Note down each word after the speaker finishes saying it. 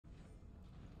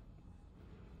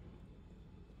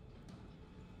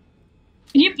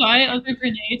Can you buy other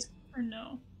grenades or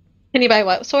no? Can you buy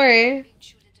what? Sorry. Being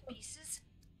chewed into pieces.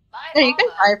 Buy Yeah, you can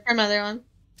armor. buy from other ones.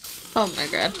 Oh my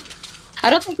god. I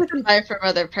don't think we can buy from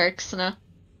other perks, no.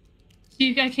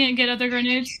 I can't get other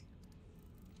grenades?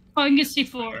 Oh, I can get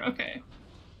C4, okay.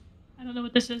 I don't know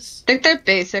what this is. I think they're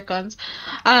basic ones.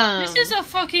 This is a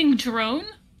fucking drone?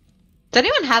 Does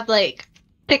anyone have like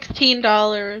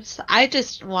 $16? I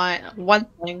just want one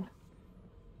thing.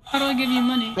 How do I give you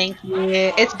money? Thank you.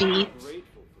 It's B.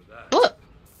 Grateful for that.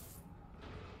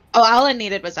 Oh, all I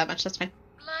needed was that much. That's fine.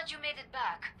 Glad you made it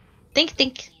back. Think.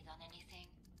 Need on anything?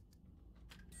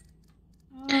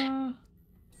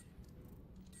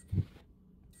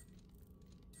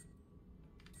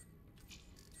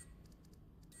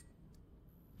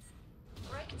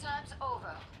 Break time's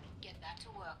over. Get back to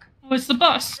work. Oh, it's the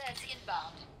bus. That's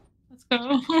inbound. Let's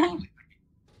go.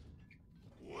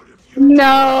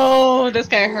 No, this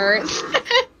guy hurts.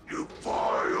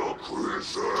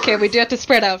 Okay, we do have to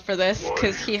spread out for this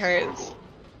because he hurts.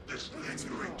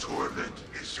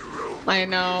 I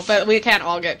know, but we can't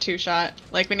all get two shot.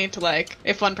 Like, we need to like,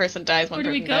 if one person dies, one Where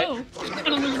do we person go?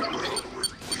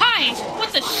 dies. Hi!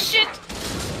 What the shit?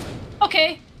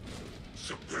 Okay.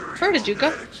 Where did you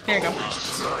go? Here you go.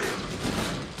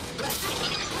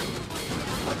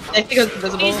 I think it was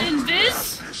invisible. He's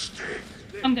invis?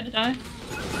 I'm gonna die.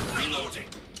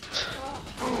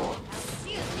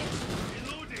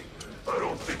 I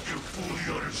don't think you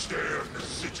fully understand the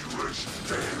situation.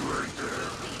 Stay right there.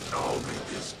 I'll make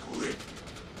this quick.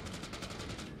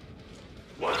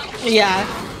 Yeah.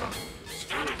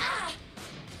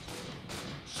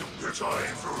 So we're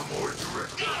time for a more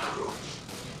direct approach.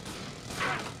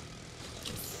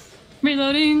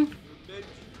 Reloading.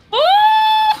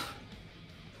 Oh!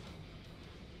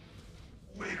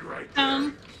 Wait right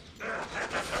there.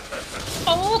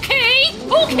 Okay!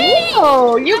 Okay!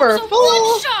 Oh, you were That's a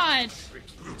full. one shot!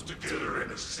 Group together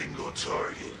in a single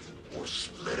target, or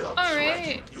split up. All so I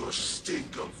right. can- Your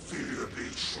stink of fear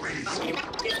betrays you.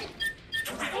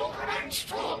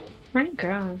 My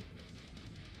god.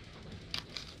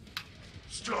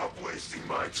 Stop wasting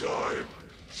my time.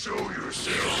 Show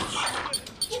yourselves.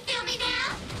 You feel me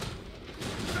now?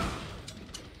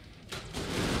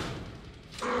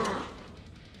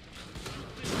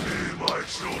 Hey, my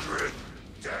children.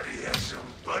 Daddy has some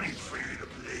bunnies for you to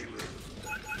play with.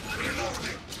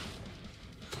 Reloading.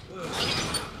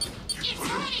 You put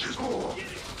them this oh.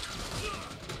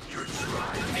 You're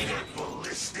driving me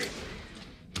ballistic.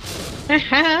 One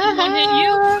hit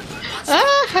you?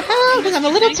 Because I'm a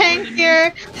little tank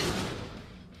here.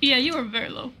 Yeah, you were very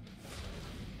low.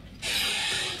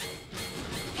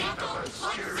 I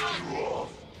scared you off.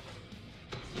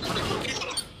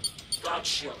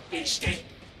 Gotcha, beastie.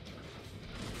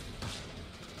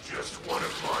 Just one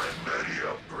of my many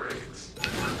upgrades.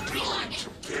 You're going to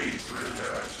pay for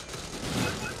that.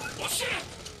 What's it?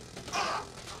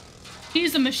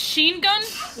 He's a machine gun?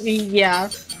 Yeah.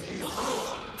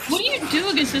 What do you do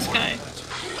against this guy?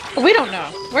 We don't know.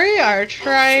 We are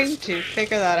trying to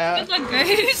figure that Good out. luck,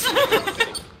 guys.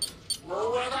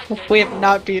 We have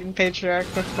not beaten Patriarch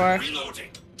before. Reloading.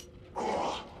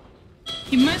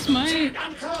 You might.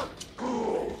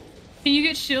 Can you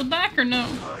get shield back or no?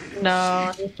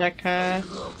 No, Jekka.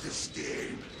 Love this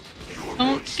game.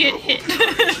 Don't get hit.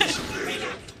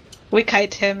 We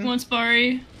kite him. Once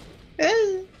Bari.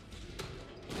 Eh.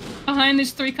 Behind,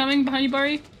 there's three coming. Behind you,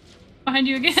 Bari. Behind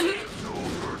you again.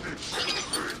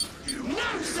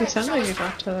 He sounds like he's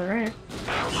off to the right.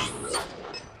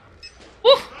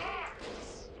 Woo!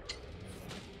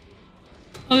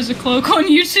 Oh, there's a cloak on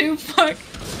YouTube. Fuck.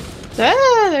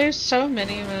 Ah, there's so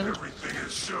many, man. Everything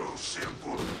is so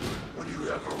simple when you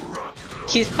have a rocket.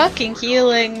 He's fucking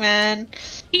healing, man.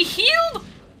 He healed?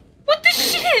 What the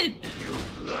shit? Your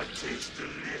blood tastes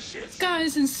delicious. This guy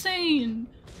is insane.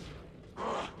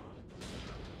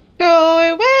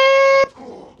 Go away!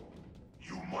 Oh,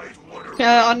 you might wonder.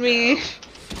 On me.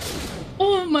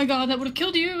 Oh my god, that would have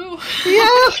killed you.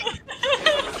 Yeah!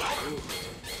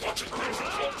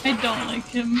 I don't like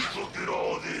him. Look at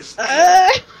all this.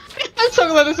 I'm so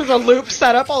glad this is a loop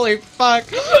setup. Holy fuck.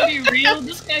 To be real,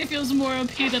 this guy feels more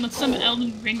OP than some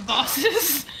Elden Ring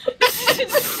bosses. This is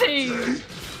insane.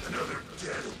 Another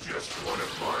death of just one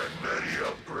of my many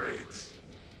upgrades.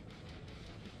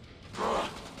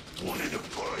 Wanted a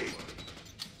fight.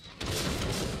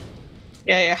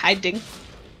 Yeah, you're hiding.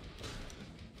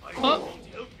 Oh,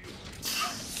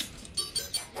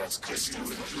 Let's get you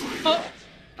into it. oh,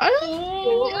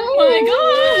 Oh, oh my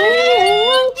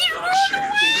god!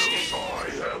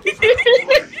 What do you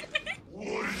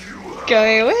have? Go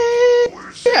away!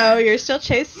 Oh, you're still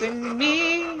chasing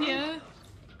me. Yeah.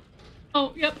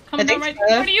 Oh, yep, coming down right so. in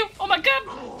front of you. Oh my god!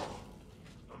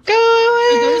 Go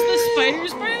Are away! those the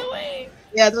spiders, by the way?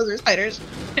 Yeah, those are spiders.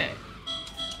 Okay.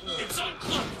 It's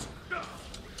uncloaked.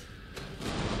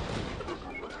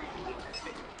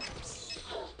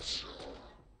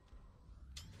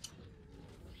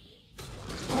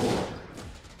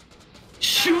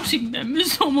 Shooting them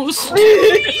is almost too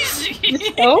easy.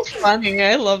 So funny.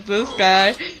 I love this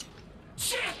guy.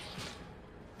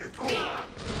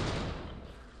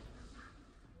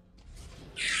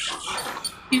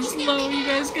 He's low, you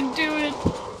guys can do it.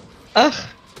 Ugh.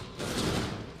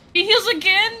 He heals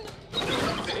again?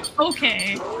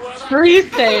 Okay. Free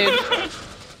save.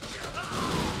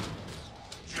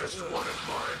 Just one of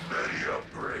my many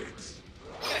upgrades.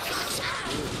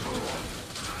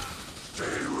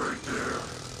 Stay right there.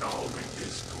 I'll make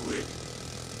this quick.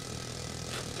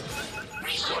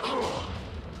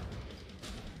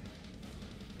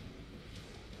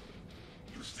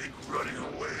 You think running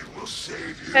away will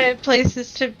save you? I have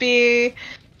places to be.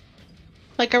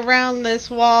 Like around this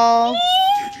wall.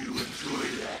 Did you enjoy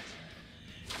that?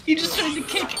 He just tried to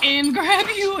kick and grab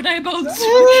you, and I both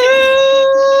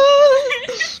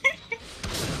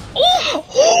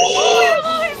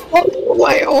Oh! Oh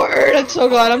my word, I'm so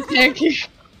glad I'm tanky.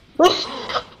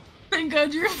 Thank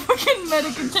God you're a fucking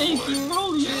medic and tanky.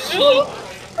 Holy shit.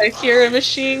 I hear a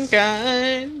machine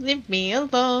gun. Leave me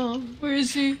alone. Where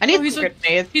is he? I need oh, he's some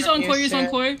grenades. He's on koi, he's on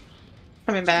koi.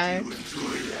 Coming back. You enjoy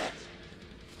that?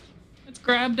 Let's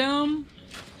grab down.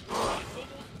 I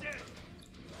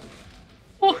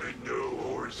Oh, didn't know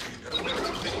horse.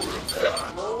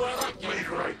 Wait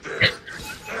right there.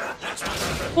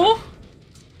 oh.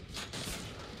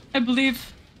 I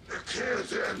believe. It can't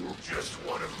handle just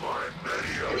one of my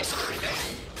many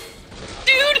upgrades.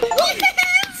 Dude!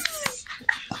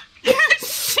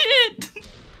 Shit!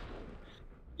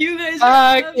 You guys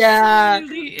Fuck are yeah.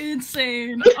 absolutely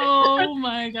insane. Oh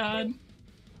my god.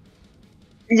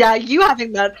 Yeah, you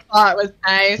having that spot was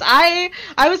nice. I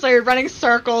was like running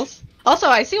circles. Also,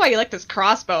 I see why you like this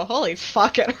crossbow. Holy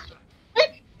fuck it.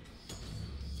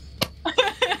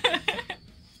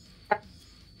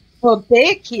 Well,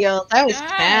 big heals. I was God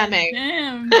spamming.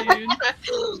 damn, dude.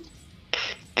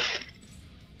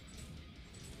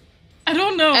 I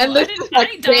don't know. And I this is didn't. like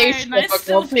I died, base and I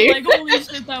still feel difficulty. like holy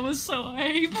shit, that was so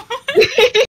hype.